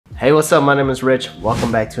Hey, what's up? My name is Rich.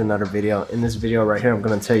 Welcome back to another video. In this video right here, I'm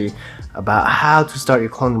going to tell you about how to start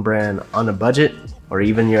your clothing brand on a budget or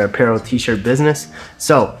even your apparel t-shirt business.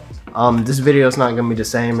 So this video is not going to be the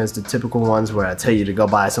same as the typical ones where I tell you to go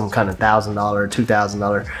buy some kind of $1,000,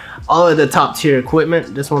 $2,000, all of the top tier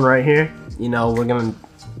equipment. This one right here, you know, we're going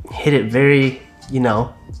to hit it very,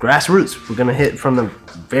 grassroots. We're going to hit from the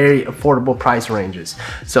very affordable price ranges.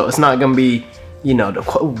 So it's not going to be,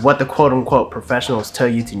 what the quote-unquote professionals tell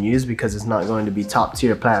you to use, because it's not going to be top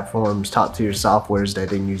tier platforms, top tier softwares that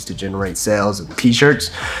they use to generate sales of t-shirts.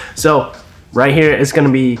 So right here, it's going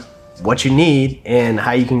to be what you need and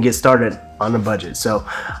how you can get started on a budget. So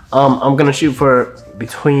I'm going to shoot for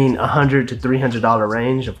between $100 to $300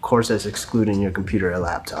 range. Of course, that's excluding your computer or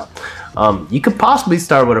laptop. You could possibly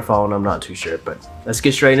start with a phone. I'm not too sure, but let's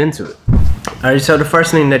get straight into it. Alright, so the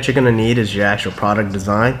first thing that you're gonna need is your actual product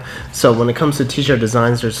design. So when it comes to t-shirt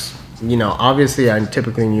designs, there's, obviously I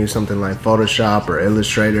typically use something like Photoshop or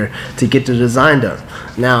Illustrator to get the design done.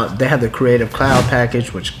 Now they have the Creative Cloud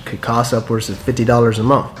package, which could cost upwards of $50 a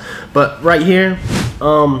month. But right here,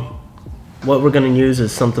 what we're going to use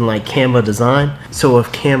is something like Canva Design. So with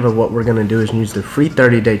Canva, what we're going to do is use the free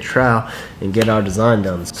 30-day trial and get our design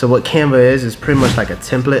done. So what Canva is pretty much like a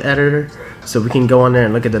template editor. So we can go on there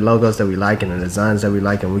and look at the logos that we like and the designs that we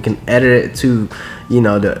like, and we can edit it to,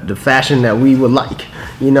 the fashion that we would like.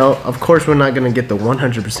 Of course, we're not going to get the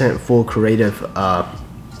 100% full creative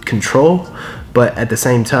control, but at the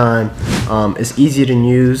same time, it's easy to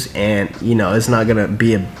use, and it's not going to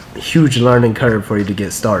be a huge learning curve for you to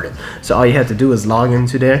get started. So all you have to do is log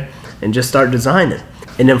into there and just start designing,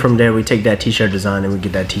 and then from there we take that t-shirt design and we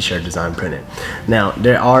get that t-shirt design printed. Now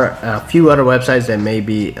there are a few other websites that may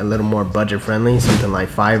be a little more budget friendly, something like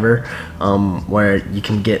Fiverr, where you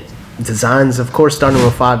can get designs, of course, starting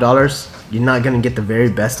with $5. You're not going to get the very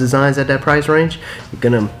best designs at that price range. You're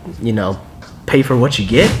going to pay for what you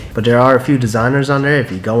get, but there are a few designers on there. If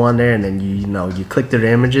you go on there and then you click their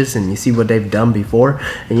images and you see what they've done before,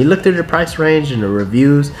 and you look through the price range and the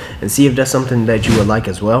reviews and see if that's something that you would like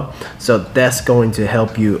as well. So that's going to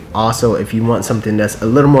help you also if you want something that's a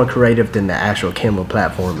little more creative than the actual Canva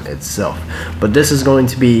platform itself. But this is going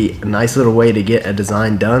to be a nice little way to get a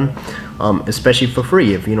design done, especially for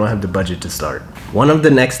free if you don't have the budget to start. One of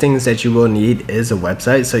the next things that you will need is a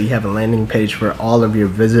website, so you have a landing page for all of your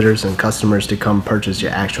visitors and customers to come purchase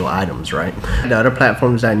your actual items, right? The other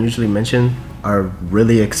platforms that I usually mention are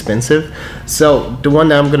really expensive. So the one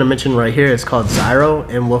that I'm going to mention right here is called Xero,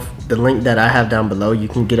 and with the link that I have down below, you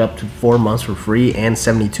can get up to 4 months for free and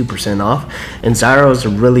 72% off. And Xero is a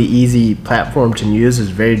really easy platform to use. It's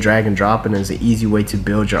very drag and drop, and it's an easy way to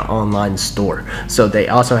build your online store. So they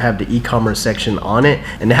also have the e-commerce section on it,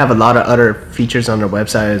 and they have a lot of other features on their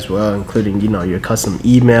website as well, including your custom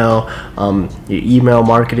email, your email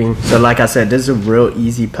marketing. So like I said, this is a real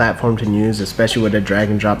easy platform to use, especially with a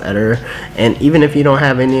drag and drop editor. And even if you don't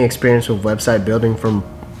have any experience with website building from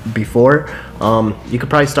before, you could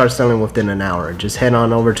probably start selling within an hour. Just head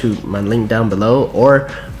on over to my link down below, or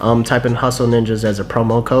type in Hustle Ninjas as a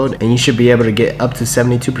promo code, and you should be able to get up to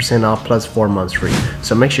 72% off plus 4 months free.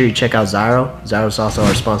 So make sure you check out Xero. Xero is also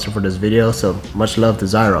our sponsor for this video, so much love to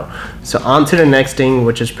Xero. So on to the next thing,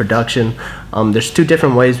 which is production. There's two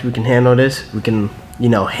different ways we can handle this. We can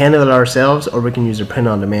handle it ourselves, or we can use a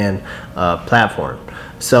print-on-demand platform.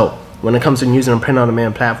 So when it comes to using a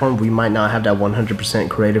print-on-demand platform, we might not have that 100%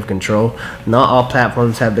 creative control. Not all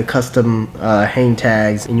platforms have the custom hang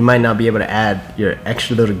tags, and you might not be able to add your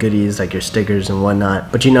extra little goodies like your stickers and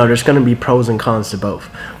whatnot. But there's going to be pros and cons to both.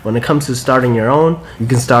 When it comes to starting your own, you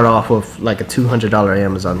can start off with like a $200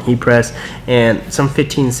 Amazon heat press and some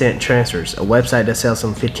 15-cent transfers. A website that sells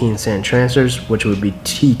some 15-cent transfers, which would be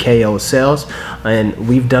TKO sales. And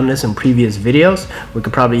we've done this in previous videos. We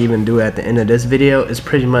could probably even do it at the end of this video. It's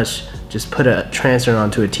pretty much just put a transfer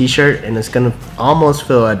onto a t-shirt, and it's gonna almost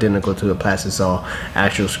feel identical to a Plastisol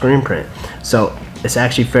actual screen print. So it's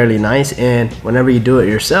actually fairly nice, and whenever you do it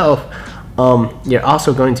yourself, you're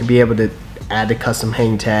also going to be able to add the custom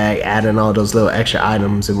hang tag, add in all those little extra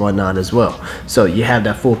items and whatnot as well. So you have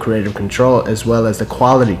that full creative control as well as the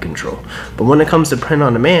quality control. But when it comes to print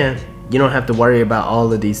on demand, you don't have to worry about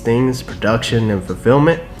all of these things, production and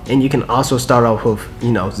fulfillment. And you can also start off with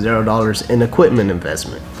 $0 in equipment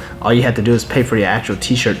investment. All you have to do is pay for your actual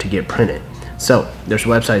t-shirt to get printed. So there's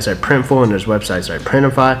websites like Printful and there's websites like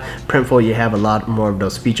Printify. Printful, you have a lot more of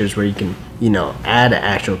those features where you can add an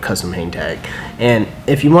actual custom hang tag. And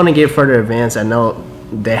if you want to get further advanced, I know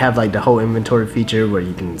they have like the whole inventory feature where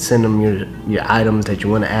you can send them your items that you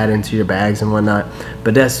want to add into your bags and whatnot,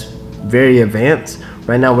 but that's very advanced.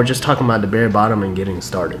 Right now we're just talking about the bare bottom and getting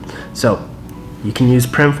started. So You can use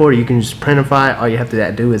Printful, you can use Printify. All you have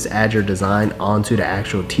to do is add your design onto the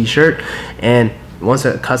actual t-shirt, and once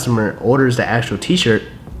a customer orders the actual t-shirt,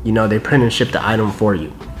 you know, they print and ship the item for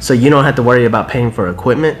you. So you don't have to worry about paying for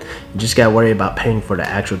equipment. You just gotta worry about paying for the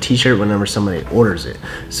actual t-shirt whenever somebody orders it.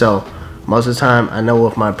 So most of the time, I know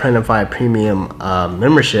with my Printify premium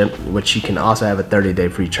membership, which you can also have a 30-day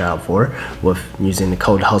free trial for with using the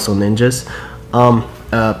code Hustle Ninjas,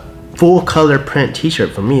 full color print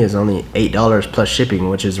t-shirt for me is only $8 plus shipping,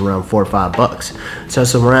 which is around $4 or $5. So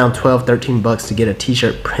it's around 12, 13 bucks to get a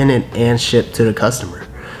t-shirt printed and shipped to the customer.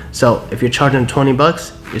 So if you're charging 20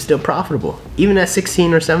 bucks, you're still profitable, even at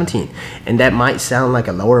 16 or 17. And that might sound like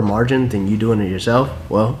a lower margin than you doing it yourself.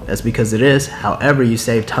 Well, that's because it is. However, you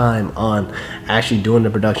save time on actually doing the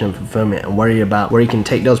production and fulfillment, and worry about where you can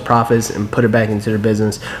take those profits and put it back into the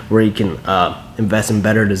business, where you can invest in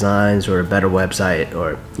better designs or a better website,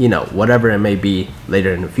 or, you know, whatever it may be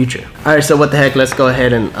later in the future. All right, so what the heck, let's go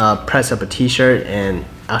ahead and press up a t-shirt, and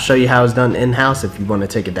I'll show you how it's done in-house if you want to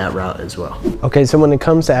take it that route as well. Okay, so when it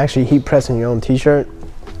comes to actually heat pressing your own t-shirt,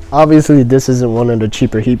 obviously this isn't one of the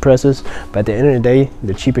cheaper heat presses, but at the end of the day,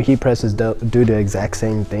 the cheaper heat presses do the exact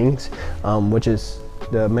same things, which is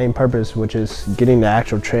the main purpose, which is getting the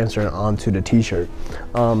actual transfer onto the t-shirt.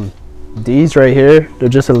 These right here, they're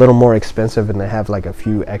just a little more expensive, and they have like a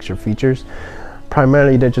few extra features.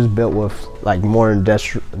 Primarily, they're just built with like more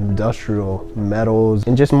industrial metals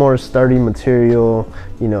and just more sturdy material,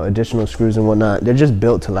 you know, additional screws and whatnot. They're just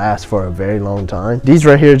built to last for a very long time. These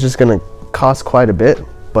right here are just gonna cost quite a bit,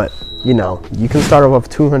 but you know, you can start off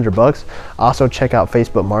with 200 bucks. Also check out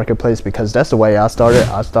Facebook Marketplace, because that's the way I started.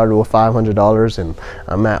 I started with $500, and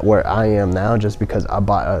I'm at where I am now just because I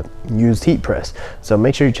bought a used heat press. So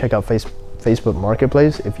make sure you check out Facebook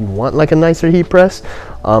Marketplace. If you want like a nicer heat press,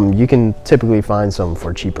 you can typically find some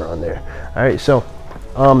for cheaper on there. All right, so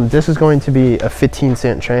this is going to be a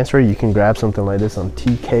 15-cent transfer. You can grab something like this on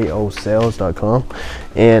tkosales.com,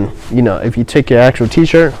 and you know, if you take your actual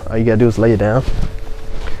t-shirt, all you gotta do is lay it down,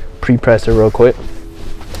 pre-press it real quick,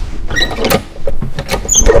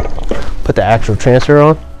 put the actual transfer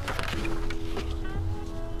on,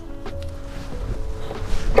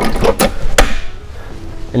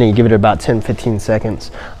 and then you give it about 10-15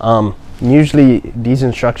 seconds. Usually these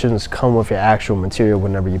instructions come with your actual material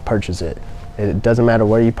whenever you purchase it. It doesn't matter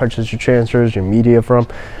where you purchase your transfers, your media from.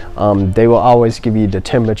 They will always give you the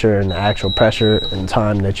temperature and the actual pressure and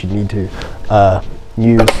time that you need to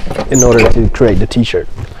use in order to create the t-shirt.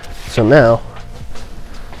 So now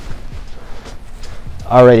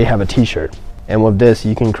I already have a t-shirt, and with this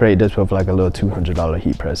you can create this with like a little $200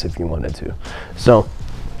 heat press if you wanted to. So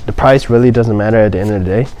the price really doesn't matter at the end of the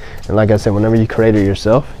day. And like I said, whenever you create it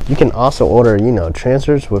yourself, you can also order, you know,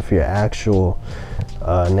 transfers with your actual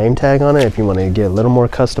name tag on it if you want to get a little more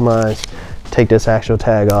customized. Take this actual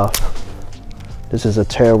tag off. This is a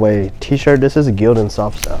tearaway t-shirt. This is a Gildan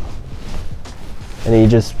soft style, and then you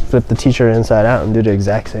just flip the t-shirt inside out and do the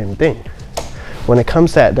exact same thing. When it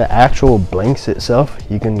comes to the actual blanks itself,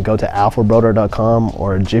 you can go to alphabroder.com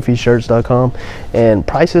or jiffyshirts.com, and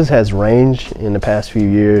prices has ranged in the past few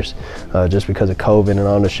years just because of COVID and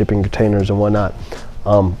all the shipping containers and whatnot.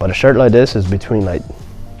 But a shirt like this is between like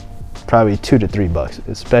probably $2 to $3,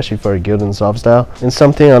 especially for a Gildan soft style. And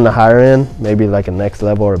something on the higher end, maybe like a Next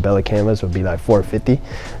Level or a Bella Canvas, would be like $4.50.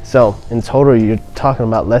 So in total, you're talking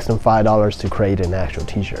about less than $5 to create an actual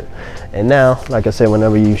t-shirt. And now, like I said,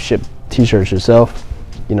 whenever you ship t-shirts yourself,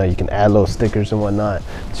 you know, you can add little stickers and whatnot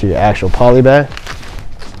to your actual poly bag.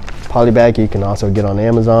 Poly bag you can also get on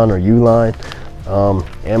Amazon or Uline.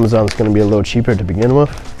 Amazon's going to be a little cheaper to begin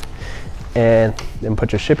with, and then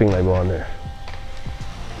put your shipping label on there.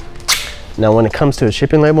 Now when it comes to a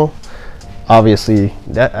shipping label, obviously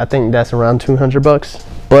I think that's around 200 bucks,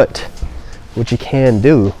 but what you can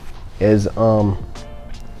do is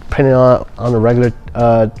print it on a regular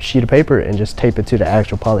sheet of paper and just tape it to the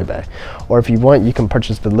actual poly bag. Or if you want, you can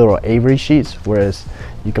purchase the little Avery sheets, whereas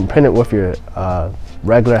you can print it with your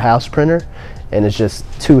regular house printer, and it's just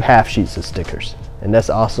 2 half sheets of stickers. And that's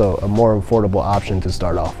also a more affordable option to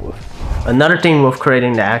start off with. Another thing with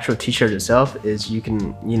creating the actual t-shirt itself is you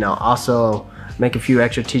can, you know, also make a few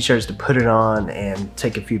extra t-shirts to put it on and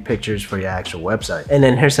take a few pictures for your actual website. And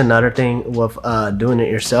then here's another thing with doing it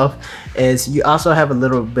yourself is you also have a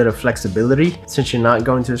little bit of flexibility. Since you're not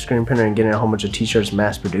going to a screen printer and getting a whole bunch of t-shirts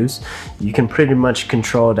mass produced, you can pretty much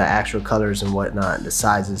control the actual colors and whatnot, the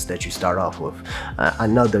sizes that you start off with. I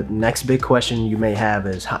know the next big question you may have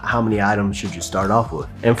is how many items should you start off with?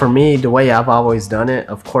 And for me, the way I've always done it,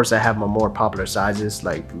 of course I have my more popular sizes,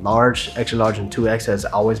 like large, extra large, and 2X has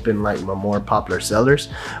always been like my more popular sellers,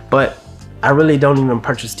 but I really don't even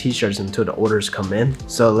purchase t-shirts until the orders come in.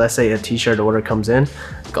 So let's say a t-shirt order comes in,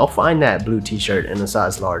 go find that blue t-shirt in a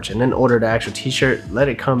size large and then order the actual t-shirt, let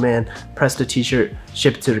it come in, press the t-shirt,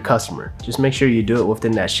 ship it to the customer. Just make sure you do it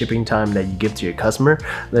within that shipping time that you give to your customer.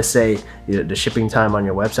 Let's say the shipping time on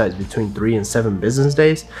your website is between 3 and 7 business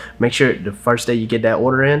days. Make sure the first day you get that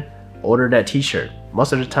order in, order that t-shirt.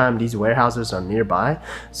 Most of the time these warehouses are nearby,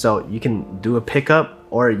 so you can do a pickup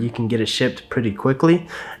or you can get it shipped pretty quickly.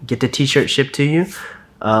 Get the t-shirt shipped to you.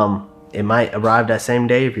 It might arrive that same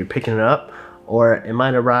day if you're picking it up, or it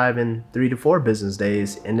might arrive in 3 to 4 business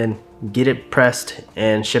days, and then get it pressed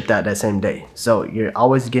and shipped out that same day. So you're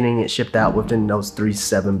always getting it shipped out within those 3 to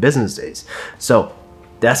 7 business days. So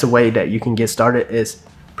that's a way that you can get started, is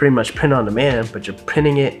pretty much print on demand, but you're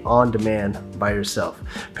printing it on demand by yourself.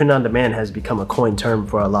 Print on demand has become a coined term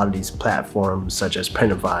for a lot of these platforms such as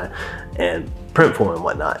Printify and Printful and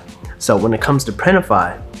whatnot. So when it comes to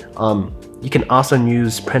Printify, you can also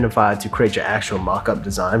use Printify to create your actual mock-up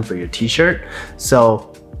design for your t-shirt.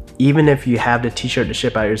 So even if you have the t-shirt to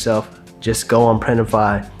ship out yourself, just go on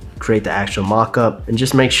Printify, create the actual mock-up, and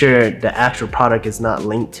just make sure the actual product is not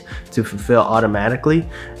linked to fulfill automatically.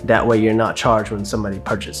 That way you're not charged when somebody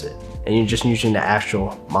purchases it, and you're just using the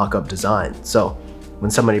actual mock-up design. So when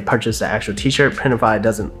somebody purchases the actual t-shirt, Printify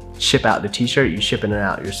doesn't ship out the t-shirt, you're shipping it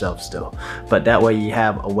out yourself still. But that way you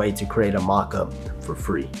have a way to create a mock-up for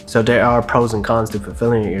free. So there are pros and cons to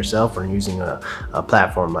fulfilling it yourself or using a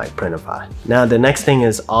platform like Printify. Now the next thing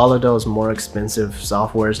is all of those more expensive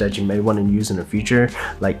softwares that you may want to use in the future,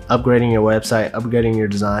 like upgrading your website, upgrading your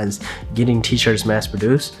designs, getting t-shirts mass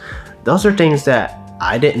produced. Those are things that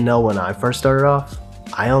I didn't know when I first started off.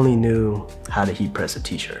 I only knew how to heat press a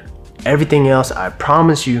t-shirt. Everything else, I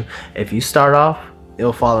promise you, if you start off,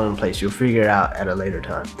 it'll fall in place. You'll figure it out at a later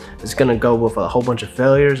time. It's gonna go with a whole bunch of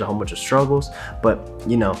failures, a whole bunch of struggles, but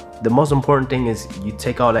you know, the most important thing is you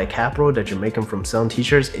take all that capital that you're making from selling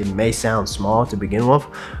t-shirts. It may sound small to begin with,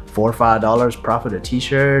 $4 or $5 profit a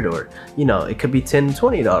t-shirt, or you know, it could be $10 to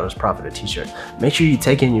 $20 profit a t-shirt. Make sure you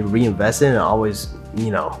take it and you reinvest it and always, you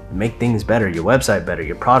know, make things better, your website better,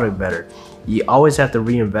 your product better. You always have to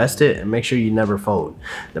reinvest it and make sure you never fold.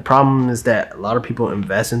 The problem is that a lot of people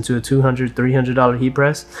invest into a $200, $300 heat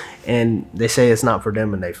press and they say it's not for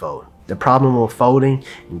them and they fold. The problem with folding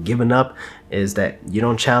and giving up is that you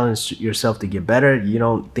don't challenge yourself to get better. You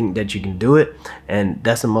don't think that you can do it, and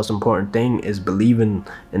that's the most important thing, is believing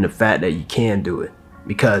in the fact that you can do it.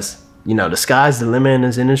 Because you know, the sky's the limit in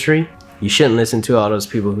this industry. You shouldn't listen to all those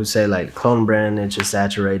people who say like the clothing brand niche is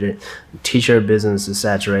saturated, the t-shirt business is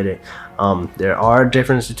saturated. There are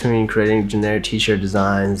differences between creating generic t-shirt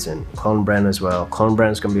designs and clothing brand as well. Clothing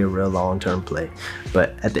brand is going to be a real long-term play.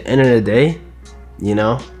 But at the end of the day, you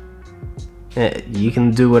know, you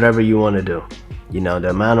can do whatever you want to do. You know,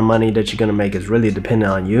 the amount of money that you're going to make is really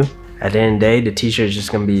dependent on you. At the end of the day, the t-shirt is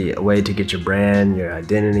just going to be a way to get your brand, your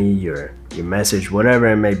identity, your message, whatever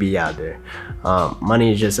it may be out there.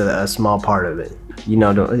 Money is just a small part of it. You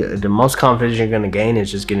know, the most confidence you're going to gain is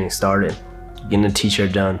just getting started, getting a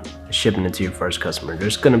t-shirt done, shipping it to your first customer.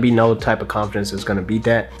 There's going to be no type of confidence that's going to beat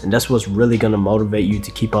that, and that's what's really going to motivate you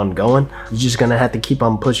to keep on going. You're just going to have to keep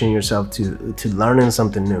on pushing yourself to learning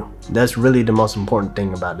something new. That's really the most important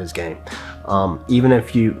thing about this game. Even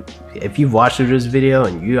if you've watched through this video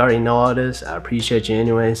and you already know all this, I appreciate you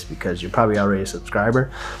anyways, because you're probably already a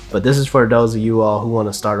subscriber. But this is for those of you all who want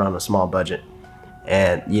to start on a small budget,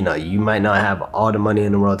 and you know, you might not have all the money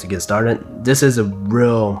in the world to get started. This is a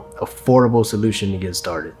real affordable solution to get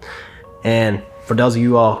started. And for those of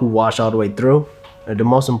you all who watch all the way through, the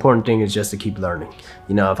most important thing is just to keep learning.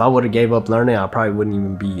 You know, if I would have gave up learning, I probably wouldn't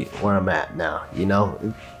even be where I'm at now. You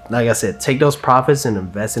know, like I said, take those profits and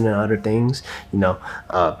invest in other things. You know,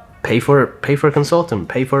 pay for a consultant,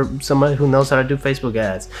 pay for somebody who knows how to do Facebook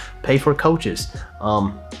ads, pay for coaches.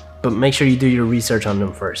 But make sure you do your research on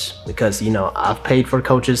them first, because you know, I've paid for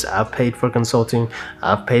coaches, I've paid for consulting,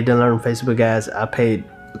 I've paid to learn Facebook ads, I paid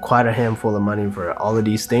quite a handful of money for all of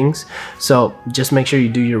these things. So just make sure you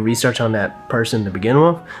do your research on that person to begin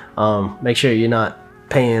with. Make sure you're not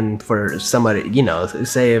paying for somebody, you know,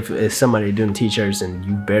 say if somebody doing t-shirts and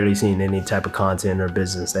you barely seen any type of content or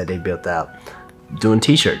business that they built out doing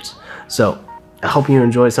t-shirts. So I hope you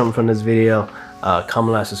enjoyed something from this video.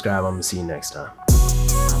 Comment, like, subscribe. I'm gonna see you next time.